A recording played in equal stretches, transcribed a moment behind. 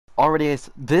already is.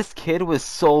 This kid was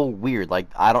so weird. Like,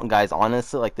 I don't, guys,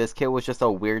 honestly, like, this kid was just a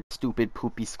weird, stupid,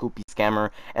 poopy, scoopy scammer,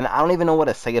 and I don't even know what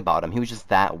to say about him. He was just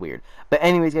that weird. But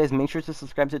anyways, guys, make sure to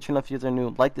subscribe to the channel if you guys are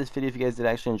new. Like this video if you guys did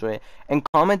actually enjoy it, and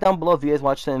comment down below if you guys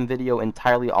watched the video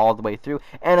entirely all the way through.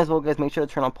 And as well, guys, make sure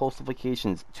to turn on post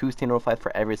notifications to stay notified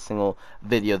for every single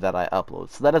video that I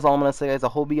upload. So that is all I'm gonna say, guys. I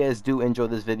hope you guys do enjoy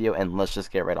this video, and let's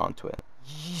just get right on to it.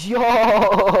 Yo,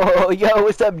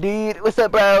 what's up, dude? What's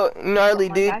up, bro? Gnarly,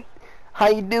 dude. How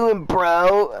you doing,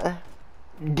 bro?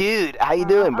 Dude, how you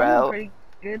doing, bro? I'm pretty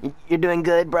good. You're doing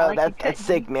good, bro? Like That's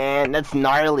sick, man. That's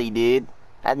gnarly, dude.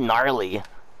 That's gnarly.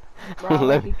 Bro, I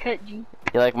like your cut, G.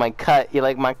 You like my cut? You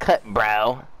like my cut,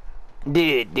 bro?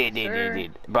 Dude.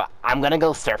 Bro, I'm gonna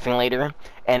go surfing later,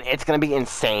 and it's gonna be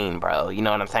insane, bro. You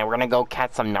know what I'm saying? We're gonna go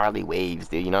catch some gnarly waves,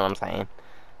 dude. You know what I'm saying?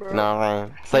 Bro. You know what I'm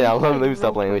saying? So yeah, let me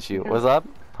stop playing with you. What's up?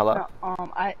 Hello?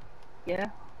 Yeah.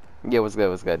 Yeah, what's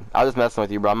good? I was just messing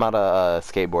with you, bro. I'm not a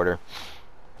skateboarder.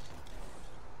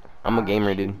 I'm a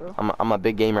gamer, dude. I'm a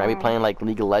big gamer. I be playing like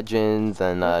League of Legends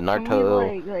and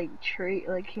Naruto. Can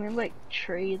we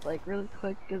trade really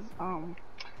quick? Cause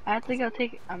I think I'll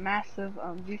take a massive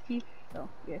juicy. So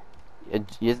yeah.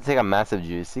 You have to take a massive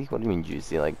juicy. What do you mean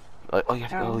juicy? Like oh, you have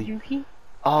to go. Dookie?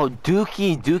 Oh,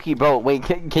 Dookie, bro. Wait,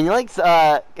 can you like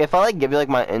if I like give you like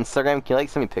my Instagram, can you like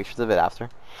send me pictures of it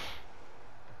after?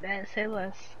 Then say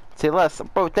less. Say less,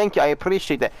 bro. Thank you. I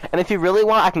appreciate that. And if you really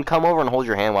want, I can come over and hold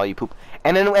your hand while you poop.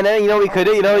 And then you know what we could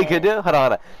do. You know what we could do. Hold on.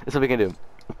 This is what we can do.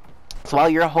 So while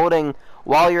you're holding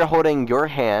your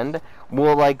hand,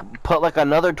 we'll like put like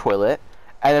another toilet,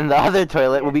 and then the other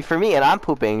toilet will be for me, and I'm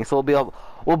pooping. So we'll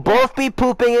both be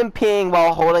pooping and peeing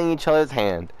while holding each other's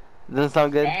hand. Doesn't that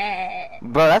sound good?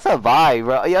 Bro, that's a vibe,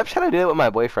 bro. Yeah, I'm trying to do it with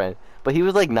my boyfriend, but he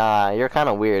was like, "Nah, you're kind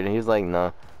of weird," and he was like,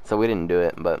 "Nah," so we didn't do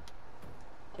it. But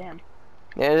damn.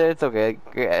 yeah, it's okay.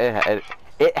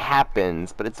 It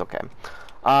happens, but it's okay.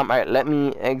 Alright, let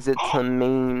me exit to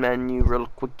main menu real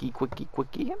quickie.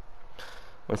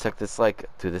 One sec,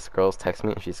 dude, this girl's texting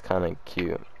me and she's kind of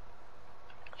cute.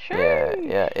 Sure.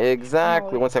 Yeah,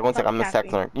 exactly. One sec, I'm the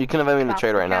texting her. You can invite me in the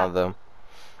trade right now, though.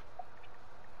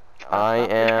 I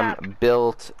am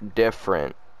built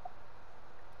different.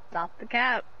 Stop the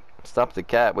cap. Stop the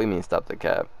cap? What do you mean stop the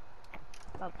cap?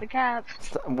 Stop the cap.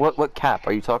 What cap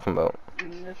are you talking about?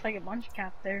 There's like a bunch of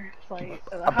cap there. It's like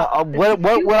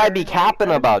what would I be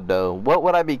capping about though? What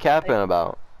would I be capping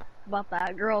about? About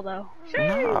that girl though.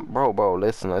 Nah, bro,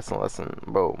 listen,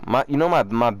 bro.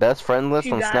 My best friend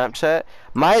list on Snapchat.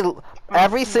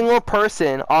 Every single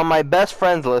person on my best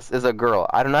friends list is a girl.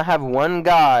 I do not have one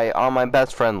guy on my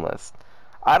best friend list.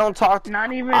 I don't talk to.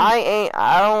 Not even. I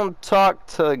don't talk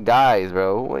to guys,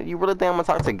 bro. What, you really think I'm gonna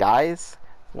talk to guys?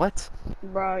 What?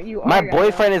 Bro, you are. My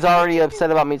boyfriend is already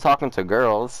upset about me talking to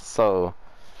girls, so.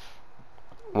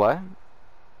 What?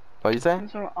 What you say?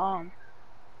 So,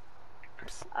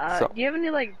 do you have any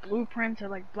like blueprints or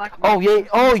like black markets?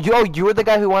 Oh yeah. You were the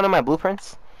guy who wanted my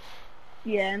blueprints?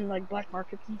 Yeah, and like black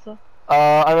markets and stuff.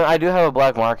 I mean, I do have a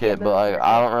black market, but like,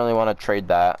 I don't really want to trade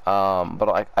that. But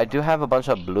like, I do have a bunch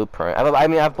of blueprints. I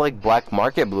have like black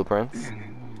market blueprints.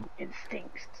 It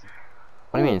stinks.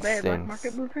 What do you mean it stinks? Black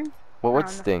market blueprints? Well, what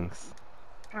stinks?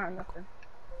 Nothing.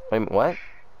 Wait, what?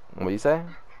 What do you say?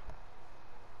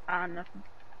 Nothing.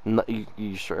 No,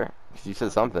 you sure? You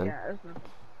said something. Yeah, nothing.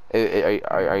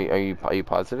 Are you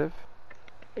positive?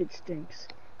 It stinks.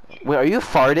 Wait, are you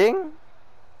farting?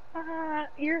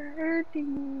 You're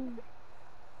hurting.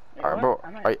 Wait, bro,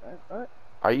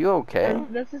 are you okay?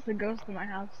 This is the ghost in my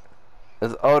house.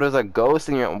 There's a ghost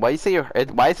in your. Why is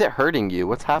it hurting you?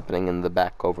 What's happening in the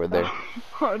back over there?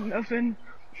 Oh, nothing.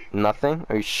 Nothing?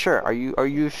 Are you sure? Are you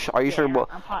sure? Well,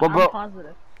 I'm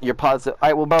positive. You're positive.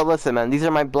 Alright, well, bro, listen, man. These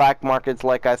are my black markets.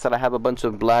 Like I said, I have a bunch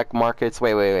of black markets.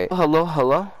 Wait.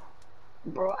 Hello?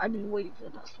 Bro, I've been waiting for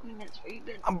the past 20 minutes for you.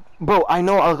 Bro, I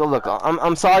know. Look,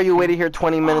 I'm sorry you waited here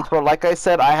 20 minutes, bro. Like I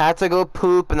said, I had to go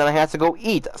poop and then I had to go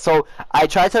eat. So I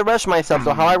tried to rush myself.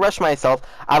 So how I rushed myself,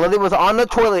 I literally was on the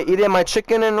toilet eating my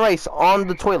chicken and rice on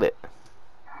the toilet.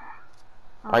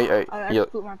 I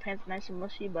pooped my pants nice and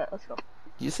mushy, but let's go.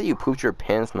 You say you pooped your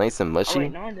pants nice and mushy? Oh,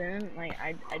 wait, no, I didn't. Like,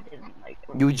 I didn't. Like.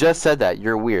 You just said that.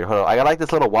 You're weird. Hold on. I got like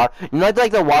this little water. You know,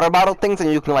 like the water bottle things,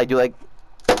 and you can like do like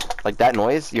that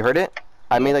noise. You heard it?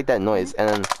 I made like that noise, and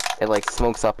then it like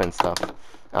smokes up and stuff.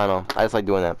 I don't know. I just like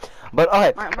doing that. But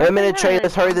okay, wait a minute, Trey.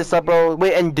 Let's hurry this up, bro.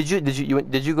 Wait, and did you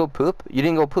go poop? You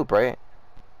didn't go poop, right?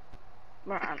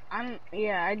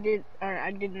 Yeah, I did. Or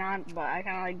I did not, but I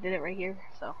kind of like did it right here,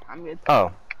 so I'm good.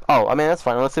 Oh. I mean that's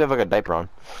fine. Let's see if I have like a diaper on.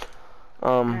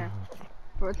 I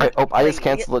just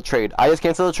canceled the trade.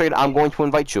 I'm going to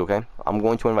invite you, okay? I'm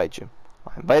going to invite you.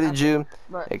 I invited you.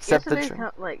 But Accept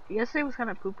the yesterday was kind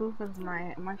of poo poo because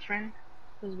my friend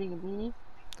was being a beanie.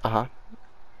 Uh-huh.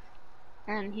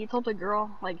 And he told the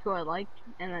girl like who I liked,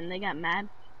 and then they got mad.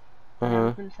 And Mm-hmm.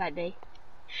 it's been a sad day.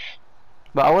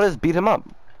 But I would have beat him up.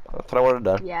 That's what I would have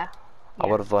done. Yeah. I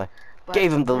would have like But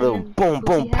gave him the little boom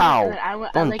boom pow. I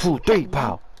 1, like 2, 3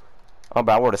 pow. Oh,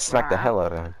 but I would have smacked the Wow. hell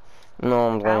out of him. No,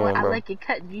 I'm going, I bro. like it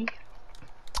cut, G.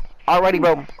 Alrighty,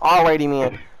 bro. Alrighty,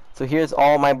 man. So here's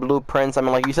all my blueprints. I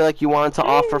mean, like you said, like you wanted to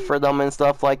offer for them and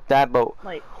stuff like that, but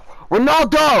Like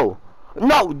Ronaldo!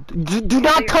 No, do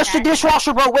not touch the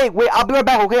dishwasher, bro. Wait, I'll be right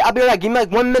back, okay? I'll be right back. Give me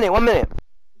like 1 minute, 1 minute.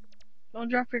 don't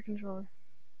drop your controller.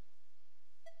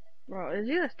 Bro, is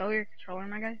you gonna steal your controller,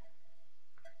 my guy?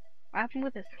 What happened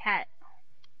with this cat?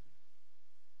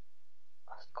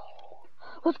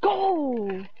 Let's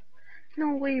go!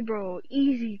 No way, bro.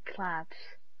 Easy claps.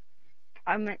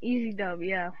 I meant easy dub,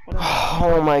 yeah.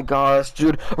 Oh my gosh,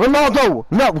 dude. Ronaldo!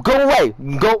 No, go away!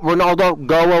 Go, Ronaldo,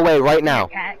 go away right now.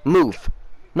 Move.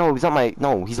 No, he's not my,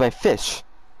 no, he's my fish.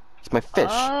 He's my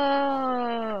fish.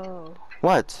 Oh.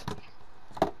 What?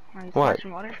 What?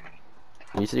 Water?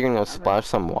 You said you're gonna go splash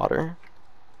some water?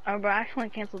 Oh, bro, I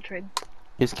accidentally canceled trade.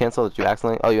 You just canceled it, you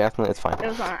accidentally, oh, you accidentally, it's fine. It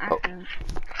was on accident.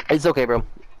 It's okay, bro.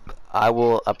 I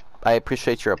will, I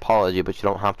appreciate your apology, but you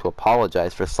don't have to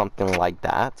apologize for something like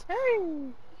that.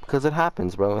 Because it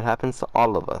happens, bro. It happens to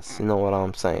all of us. You know what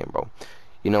I'm saying, bro.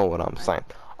 You know what I'm saying.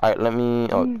 Alright, let me,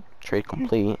 oh, trade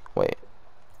complete. Wait,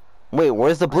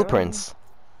 where's the blueprints?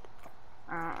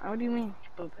 What do you mean,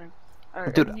 blueprints?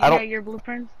 Dude, I don't... your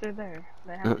blueprints, they're there.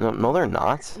 No, they're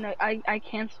not. No, I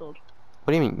canceled.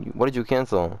 What do you mean? What did you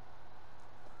cancel?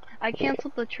 I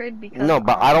canceled the trade because... No,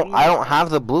 but I don't have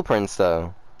the blueprints,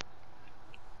 though.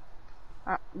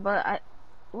 What?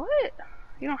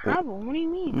 You don't have them? What do you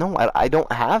mean? No, I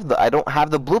don't have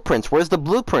the blueprints. Where's the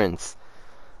blueprints?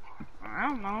 I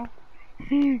don't know.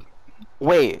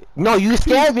 Wait, no, you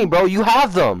scared me, bro. You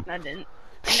have them. I didn't.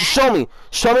 Show me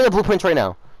the blueprints right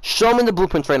now. Show me the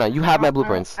blueprints right now. You have my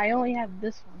blueprints. I only have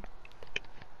this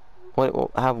one.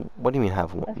 What do you mean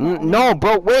have one? No,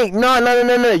 bro, wait,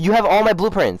 no. You have all my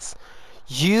blueprints.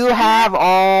 You have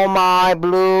all my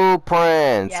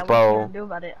blueprints, yeah, bro. What you gonna do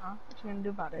about it, huh? What you gonna do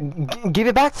about it? Give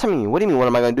it back to me. What do you mean? What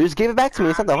am I gonna do? Just give it back to me.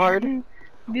 It's not that hard.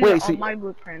 Wait, so my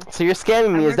blueprints. So you're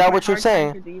scamming me? Is that what you're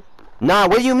saying? Nah.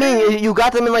 What do you mean? You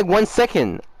got them in like 1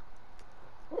 second,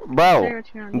 bro.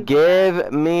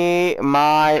 Give me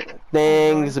my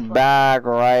things back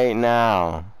right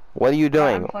now. What are you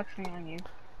doing? I'm flexing on you.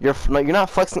 You're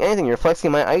not flexing anything. You're flexing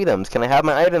my items. Can I have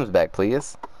my items back,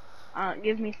 please?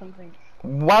 Give me something.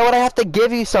 Why would I have to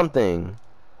give you something?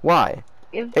 Why?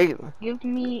 Give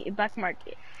me a back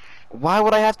market. Why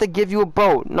would I have to give you a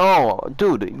boat? No,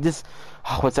 dude, this...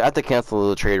 Oh, I have to cancel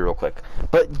the trade real quick.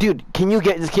 But, dude, can you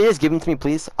just give them to me,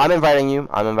 please? I'm inviting you,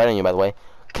 by the way.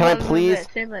 Can I please...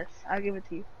 Say less. I'll give it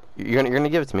to you. You're gonna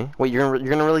give it to me? Wait, you're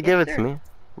gonna really give it to me?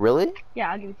 Really?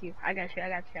 Yeah, I'll give it to you. I got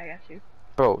you.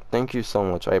 Bro, thank you so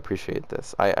much. I appreciate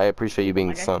this. I appreciate you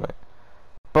being so nice.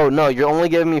 Bro, no, you're only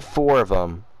giving me 4 of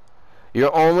them.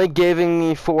 You're only giving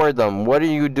me 4 of them. What are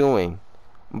you doing?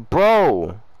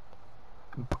 Bro.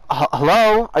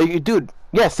 Hello? Are you, dude?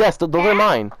 Yes, those are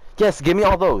mine. Yes, give me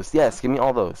all those. Yes, give me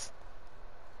all those.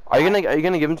 Are you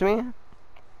gonna give them to me?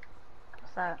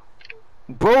 What's that?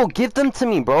 Bro, give them to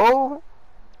me, bro.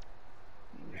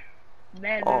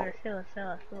 Sell.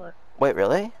 Wait,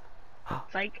 really?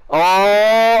 Psych.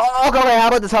 Oh, okay, how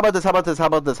about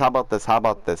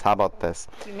this?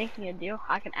 You make me a deal,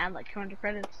 I can add like 200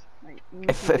 credits. Like,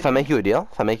 if I make you a deal?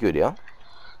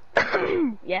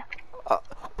 Yeah.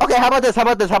 Okay, how about this?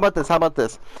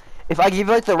 If I give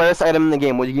you like the rarest item in the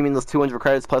game, would you give me those 200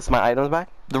 credits plus my items back?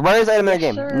 The rarest item in the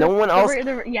game. Sir. No one else.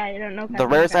 Yeah, I don't know. The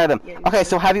rarest item. Yeah, okay,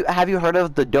 so have you heard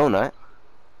of the donut?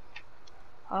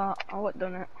 What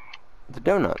donut? The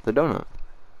donut.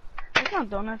 There's not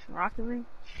donuts in Rocket League.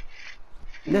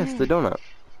 Yes, the donut.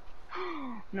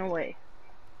 No way.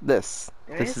 This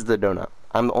is the donut.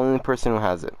 I'm the only person who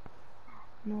has it.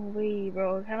 No way,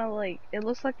 bro. Kind of like it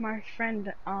looks like my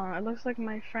friend.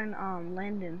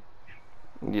 Landon.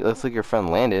 It looks like your friend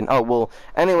Landon. Oh well.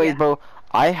 Anyways, Yeah. bro,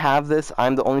 I have this.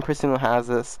 I'm the only person who has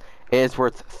this. It is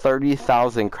worth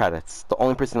 30,000 credits. The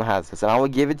only person who has this, and I will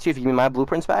give it to you if you give me my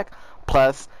blueprints back,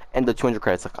 plus and the 200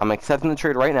 credits. Look, I'm accepting the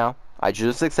trade right now. I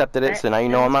just accepted it, so now you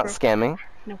know I'm not scamming.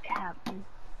 No cap.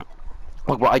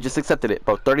 Look, bro, I just accepted it,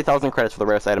 bro. 30,000 credits for the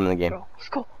rarest item in the game. Bro,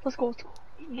 let's go.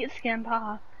 Get scammed,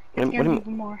 haha. What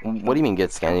do you mean get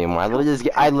scammed even more? I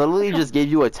literally just gave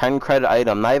you a 10 credit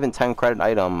item, not even 10 credit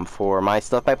item for my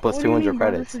stuff back plus 200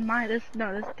 credits. Bro, this is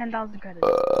 10,000 credits.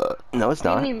 No, it's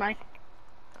not. What do you mean, Mike?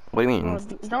 What do you mean?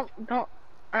 Bro,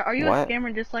 Are you What? a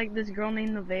scammer just like this girl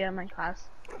named Nevaeh in my class?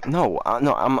 No,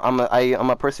 no, I'm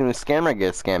a person who scammer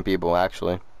gets scam people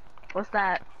actually. What's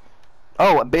that?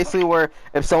 Oh, basically where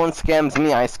if someone scams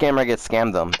me, I scammer get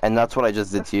scammed them, and that's what I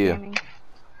just did What's to you. scamming?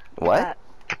 What? That?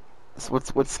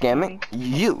 What's scamming?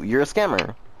 You're a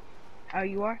scammer. Oh,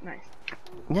 you are? Nice.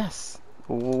 Yes.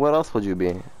 What else would you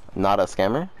be? Not a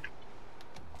scammer?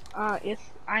 Yes,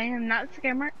 I am not a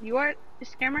scammer. You are a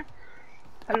scammer.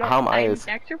 Hello, How am I am a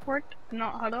tax report. No,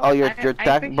 hello. Oh, you're I fixed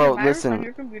bro. your virus on Listen,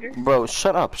 your computer. bro.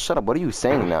 Shut up. What are you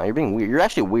saying now? You're being weird. You're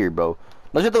actually weird, bro.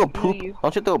 Don't you have to go poop? you.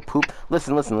 Don't you have to go poop?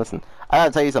 Listen. I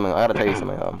gotta tell you something. I gotta tell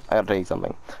you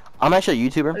something. I'm actually a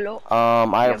YouTuber. Hello.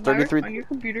 I You have 33. on your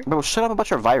computer. Bro, shut up about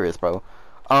your virus, bro.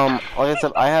 Like I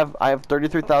said, I have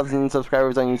 33,000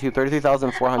 subscribers on YouTube.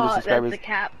 33,400 subscribers. That's a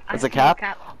cap. That's a cap.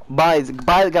 Guys,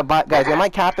 am I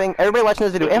capping? Everybody watching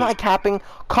this video, am I capping?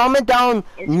 Comment down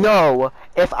no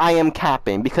if I am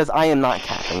capping, because I am not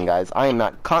capping, guys. I am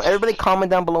not. Everybody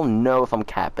comment down below no if I'm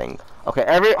capping. Okay,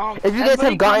 if you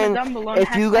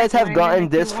guys have gotten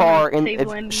this far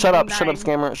in, shut up,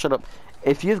 scammer, shut up.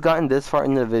 If you've gotten this far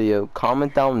in the video,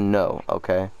 comment down no,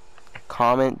 okay?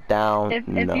 Comment down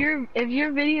no. If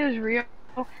your video is real,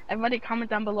 everybody comment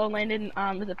down below. Landon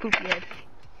is a poopy head.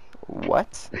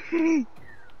 What?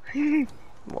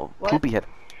 Well, poopy head.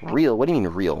 Real? What do you mean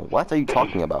real? What are you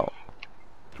talking about?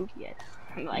 Poopy head.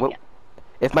 I like what? it.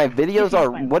 If my videos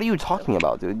are, what are you talking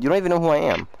about, dude? You don't even know who I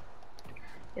am.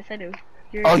 Yes, I do.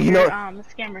 You know? You're a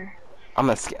scammer. I'm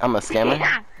a scammer. I'm a scammer.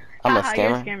 You're a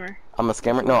scammer. I'm a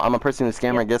scammer. No, I'm a person who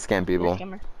scammer gets scam people.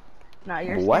 No,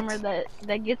 you're a scammer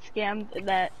that gets scammed,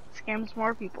 that scams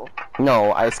more people.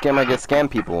 No, I scammer get scam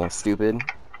people. Stupid.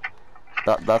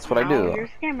 That's what I do. You're a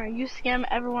scammer. You scam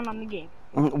everyone on the game.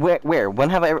 Where? When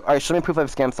have I ever? Alright, show me proof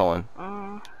I've scammed someone.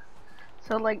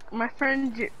 So like my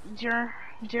friend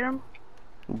Jerem.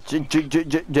 Is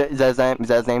that his name? Is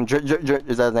that his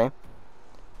name?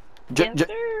 Yes,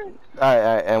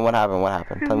 Alright, and what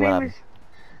happened? Tell me what happened.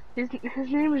 His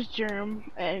name is Germ.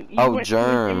 And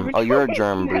Germ. Oh, you're a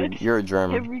germ, dude. You're a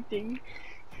germ. Everything.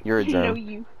 You're a germ. I know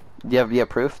you. Do you have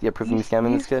proof? Do you have proof of me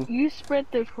scamming this kid? You spread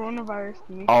the coronavirus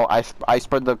to me. Oh, I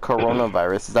spread the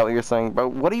coronavirus. Is that what you're saying? Bro,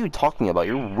 what are you talking about?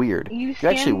 You're weird. You're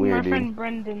actually weird, dude. My friend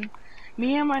Brendan.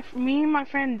 Me and my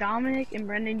friend Dominic and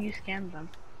Brendan, you scammed them.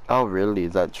 Oh, really?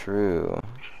 Is that true?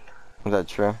 Is that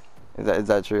true? Is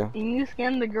that true? And you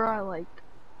scammed the girl I liked.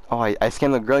 Oh, I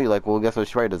scammed the girl you like. Well, guess what?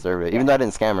 She probably deserved it. Even though I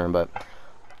didn't scam her, but.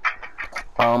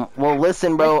 Well,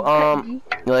 listen, bro.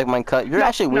 You like my cut? You're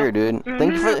actually weird, dude.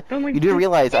 Thank you for. You do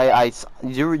realize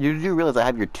you do realize I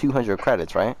have your 200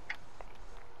 credits, right?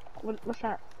 What's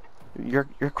that? Your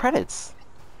credits.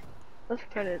 What's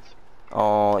credits?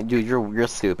 Oh, dude, you're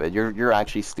stupid. You're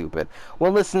actually stupid.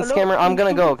 Well, listen, scammer, I'm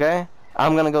gonna go, okay?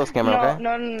 I'm gonna go, scammer, okay?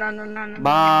 No.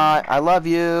 Bye. I love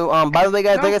you. By the way,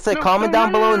 guys, like I said, comment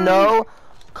down below no.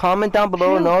 Comment down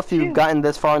below no if you've gotten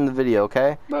this far in the video,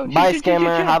 okay? Bro, bye,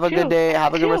 scammer. Have a good day.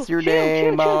 Have a good rest of your day.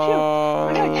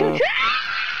 Bye.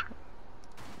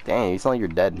 Dang, you sound like you're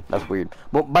dead. That's weird.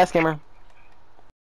 Well, bye, scammer.